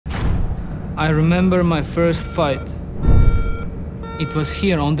I remember my first fight. It was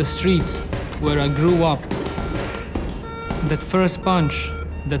here on the streets where I grew up. That first punch,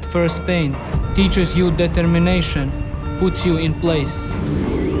 that first pain, teaches you determination, puts you in place.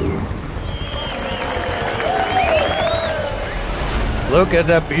 Look at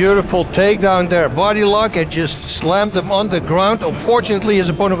that beautiful takedown there. Body lock and just slammed him on the ground. Unfortunately, his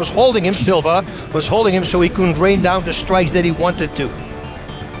opponent was holding him, Silva was holding him, so he couldn't rain down the strikes that he wanted to.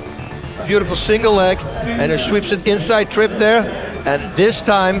 Beautiful single leg, and he sweeps an inside trip there. And this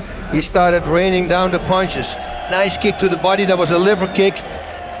time, he started raining down the punches. Nice kick to the body, that was a liver kick.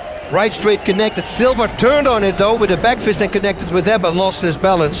 Right straight connected. Silva turned on it though with a back fist and connected with that, but lost his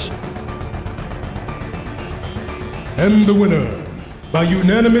balance. And the winner, by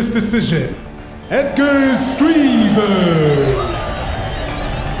unanimous decision, Edgars Skrivers.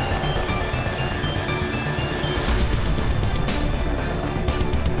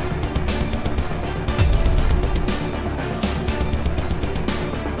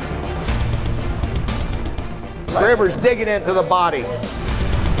 Skrivers digging into the body.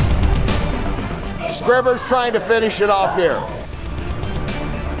 Skrivers trying to finish it off here.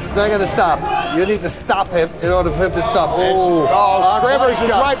 Not gonna stop. You need to stop him in order for him to stop. Skrivers is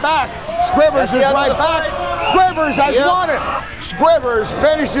right back. Skrivers is right back. Skrivers has won it. Skrivers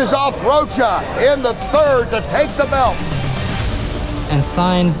finishes off Rocha in the third to take the belt. And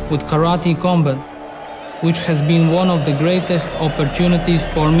signed with Karate Combat, which has been one of the greatest opportunities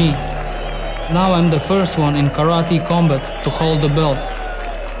for me. Now I'm the first one in Karate Combat to hold the belt.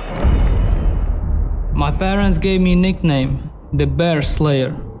 My parents gave me a nickname, the Bear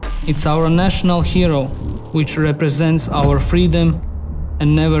Slayer. It's our national hero, which represents our freedom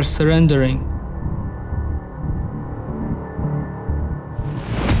and never surrendering.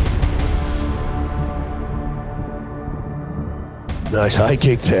 Nice high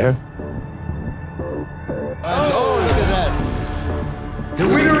kick there. Oh, look at that. The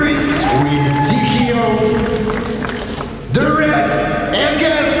winner is with TKO, the red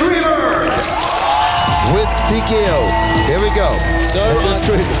Edgars Skrivers. With TKO. Here we go. So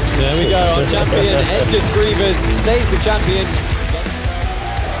there we go. Our champion Edgars Skrivers stays the champion.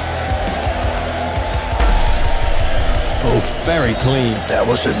 Oh, Very clean. that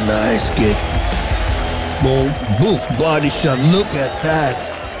was a nice kick. Boom, boof, body shot. Look at that.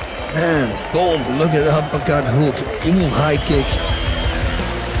 Man, boom, look at the uppercut hook. Boom, high kick.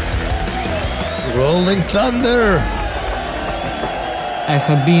 Rolling thunder. I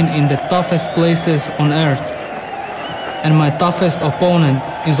have been in the toughest places on earth. And my toughest opponent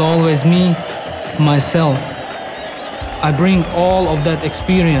is always me, myself. I bring all of that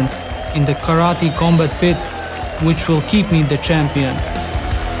experience in the Karate Combat pit, which will keep me the champion.